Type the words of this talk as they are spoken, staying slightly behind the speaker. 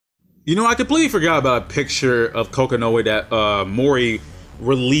You know, I completely forgot about a picture of Kokonoe that Mori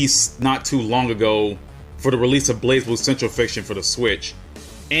released not too long ago for the release of BlazBlue Central Fiction for the Switch.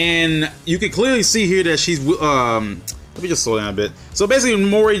 And you can clearly see here that she's, let me just slow down a bit. So basically,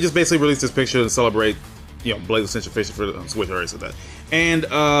 Mori just basically released this picture to celebrate, you know, BlazBlue Central Fiction for the Switch. I already said that.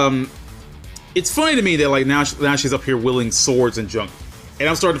 And it's funny to me that like now she's up here wielding swords and junk. And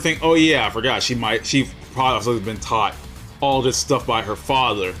I'm starting to think, oh yeah, I forgot. She probably has been taught all this stuff by her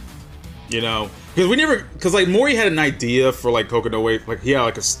father. You know, because like Mori had an idea for like Kokonoe, like he had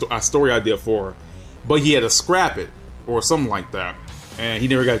like a story idea for her, but he had to scrap it or something like that, and he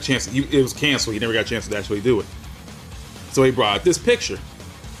never got a chance. It was canceled. He never got a chance to actually do it. So he brought out this picture,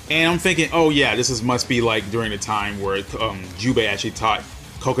 and I'm thinking, oh yeah, must be like during the time where Jubei actually taught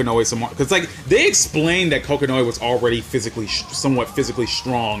Kokonoe some more, because like they explained that Kokonoe was already somewhat physically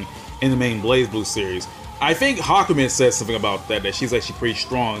strong in the main BlazBlue series. I think Hakumen says something about that she's actually pretty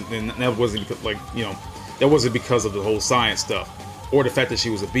strong, and that wasn't because, like, you know, that wasn't because of the whole science stuff, or the fact that she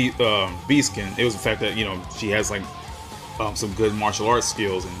was a beastkin. It was the fact that, you know, she has like some good martial arts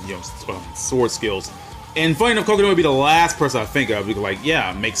skills and, you know, sword skills. And funny enough, Kokonoe would be the last person I think of. Because, like,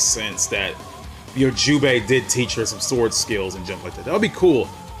 yeah, it makes sense that, you know, Jubei did teach her some sword skills and jump like that. That would be cool.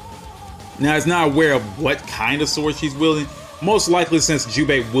 Now, it's not aware of what kind of sword she's wielding. Most likely, since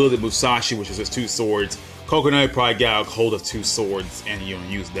Jubei wielded Musashi, which is just 2 swords, Kokonoe probably got a hold of 2 swords and, you know,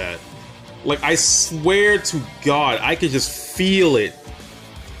 used that. Like, I swear to God, I could just feel it.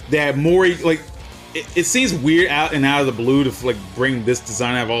 That Mori, like, it seems weird out of the blue to, like, bring this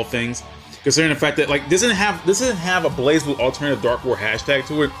design out of all things. Considering the fact that, like, this doesn't have a BlazBlue Alternative Dark War hashtag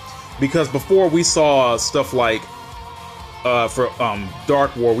to it. Because before we saw stuff like, for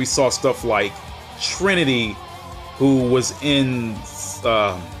Dark War, we saw stuff like Trinity, who was in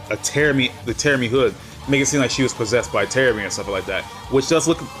the Terami hood, make it seem like she was possessed by Terami or something like that, which does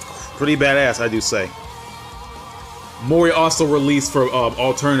look pretty badass, I do say. Mori also released for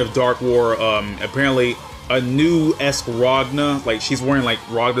Alternative Dark War, apparently a new esque Ragna, like she's wearing like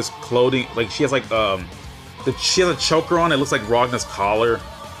Ragna's clothing, like she has like she has a choker on. It looks like Ragna's collar,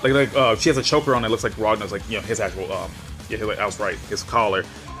 she has a choker on. It looks like Ragna's, like, you know, his actual yeah, like, I was right, his collar.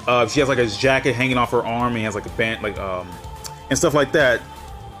 She has like a jacket hanging off her arm, and he has like a band, like and stuff like that.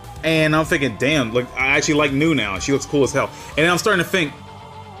 And I'm thinking, damn, like, I actually like New now. She looks cool as hell. And then I'm starting to think,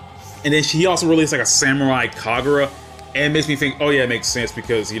 and then she also released like a Samurai Kagura, and it makes me think, oh yeah, it makes sense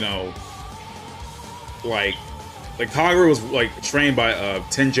because, you know, like Kagura was like trained by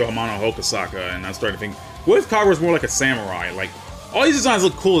Tenjo Hamano Hokasaka, and I'm starting to think, what if Kagura was more like a samurai? Like, all these designs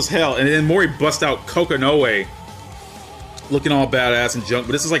look cool as hell, and then Mori bust out Kokonoe, looking all badass and junk,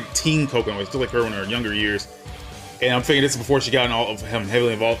 but this is like teen Kokonoe, still like her in her younger years. And I'm thinking this is before she got all of him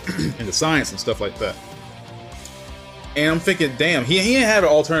heavily involved in the science and stuff like that. And I'm thinking, damn, he didn't have an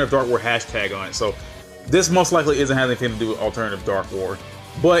Alternative Dark War hashtag on it, so this most likely isn't having anything to do with Alternative Dark War.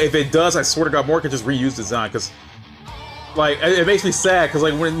 But if it does, I swear to God, Mori could just reuse design, because, like, it makes me sad, because,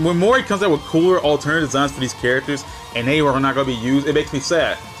 like, when Mori comes out with cooler alternative designs for these characters, and they are not going to be used, it makes me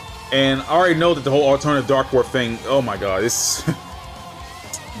sad. And I already know that the whole Alternative Dark War thing, oh my God, it's...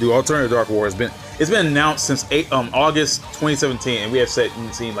 Dude, Alternative Dark War has been... It's been announced since August 2017, and we have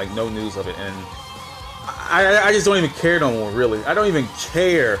seen like no news of it, and I just don't even care no more, really. I don't even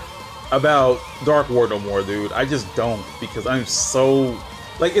care about Dark War no more, dude. I just don't, because I'm so...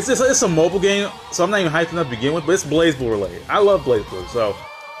 Like, it's a mobile game, so I'm not even hyped enough to begin with, but it's BlazBlue related. I love BlazBlue, so,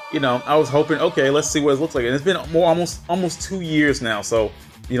 you know, I was hoping, okay, let's see what it looks like. And it's been almost 2 years now, so,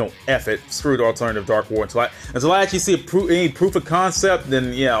 you know, F it. Screw the Alternative Dark War. Until I actually see any proof of concept,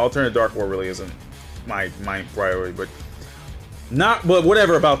 then yeah, Alternative Dark War really isn't my priority. But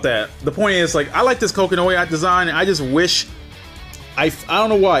whatever about that. The point is, like, I like this Kokonoe design, and I just wish... I don't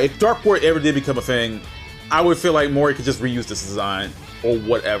know why. If Dark War ever did become a thing, I would feel like Mori could just reuse this design, or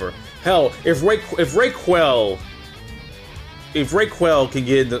whatever. Hell, if Rayquell can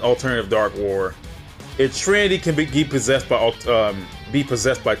get into Alternative Dark War, if Trinity can be possessed by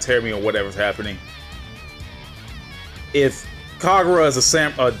Terami or whatever's happening, if Kagura is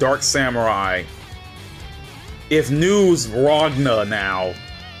a Dark Samurai, if New's Ragna now,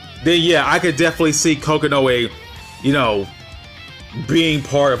 then yeah, I could definitely see Kokonoe, you know, being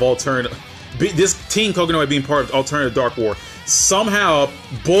part of this teen Kokonoe being part of Alternative Dark War. Somehow,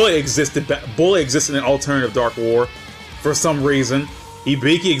 Bullet existed in Alternative Dark War for some reason.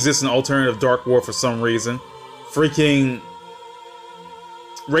 Hibiki exists in Alternative Dark War for some reason. Freaking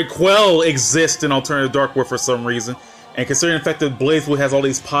Rayquell exists in Alternative Dark War for some reason. And considering the fact that BlazBlue has all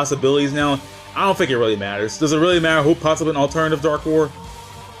these possibilities now, I don't think it really matters. Does it really matter who pops up in Alternative Dark War?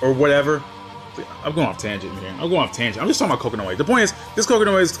 Or whatever? I'm going off tangent here. I'm going off tangent. I'm just talking about Kokonoe. The point is, this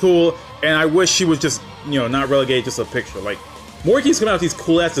Kokonoe is cool, and I wish she was just, you know, not relegated just a picture. Like, Mori keeps coming out with these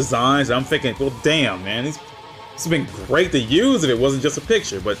cool-ass designs, and I'm thinking, well, damn, man, this has been great to use if it wasn't just a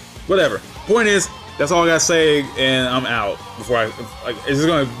picture, but whatever. Point is, that's all I gotta say, and I'm out. Before it's just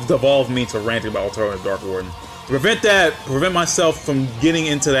gonna devolve me to ranting about Alternative Dark Warden. To prevent myself from getting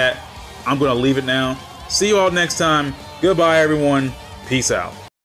into that, I'm gonna leave it now. See you all next time. Goodbye, everyone. Peace out.